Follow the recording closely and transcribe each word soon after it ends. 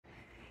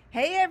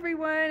Hey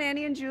everyone,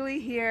 Annie and Julie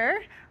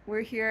here.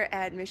 We're here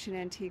at Mission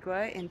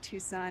Antigua in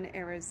Tucson,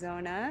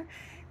 Arizona,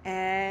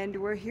 and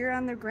we're here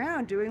on the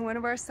ground doing one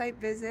of our site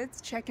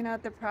visits, checking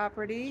out the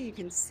property. You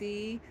can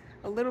see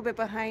a little bit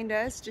behind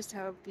us just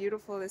how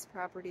beautiful this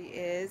property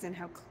is and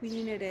how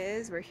clean it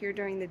is. We're here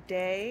during the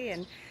day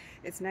and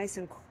it's nice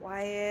and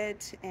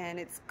quiet, and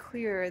it's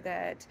clear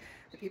that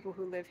the people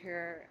who live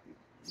here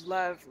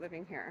love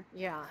living here.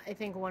 Yeah, I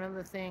think one of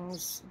the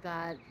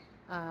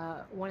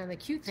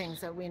cute things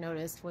that we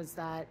noticed was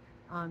that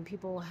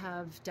people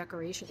have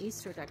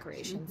Easter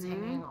decorations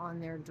hanging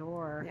on their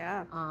door.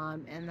 Yeah.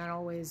 And that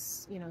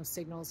always,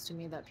 signals to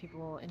me that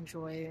people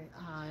enjoy,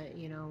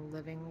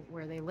 living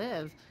where they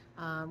live.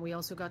 We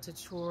also got to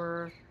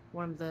tour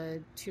one of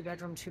the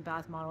 2-bedroom,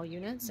 2-bath model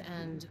units,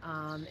 and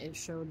it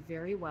showed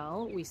very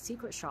well. We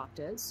secret shopped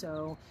it,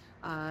 so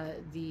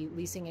the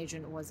leasing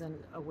agent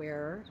wasn't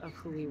aware of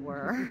who we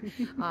were.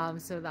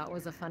 So that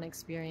was a fun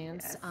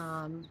experience.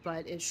 Yes.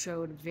 But it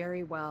showed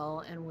very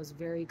well and was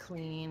very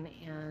clean,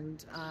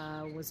 and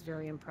was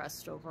very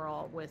impressed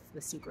overall with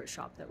the secret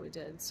shop that we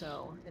did.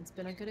 So it's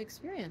been a good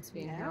experience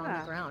being here on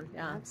the ground.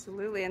 Yeah,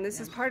 absolutely. And this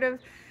is part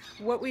of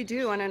what we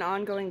do on an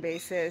ongoing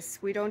basis.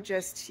 We don't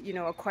just,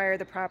 acquire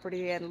the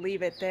property and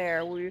leave it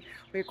there. We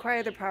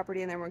acquire the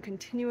property and then we're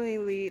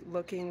continually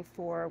looking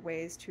for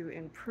ways to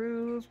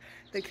improve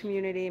the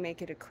community,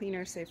 make it a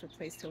cleaner, safer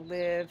place to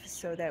live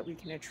so that we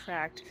can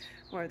attract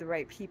more of the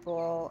right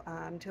people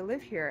to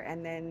live here,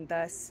 and then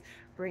thus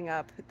bring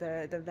up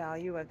the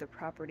value of the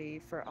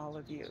property for all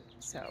of you.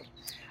 So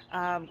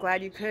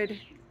glad you could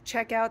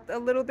check out a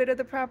little bit of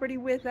the property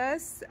with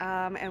us,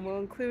 and we'll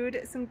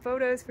include some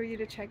photos for you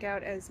to check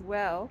out as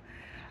well.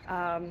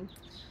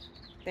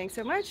 Thanks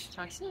so much.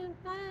 Talk soon.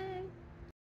 Bye.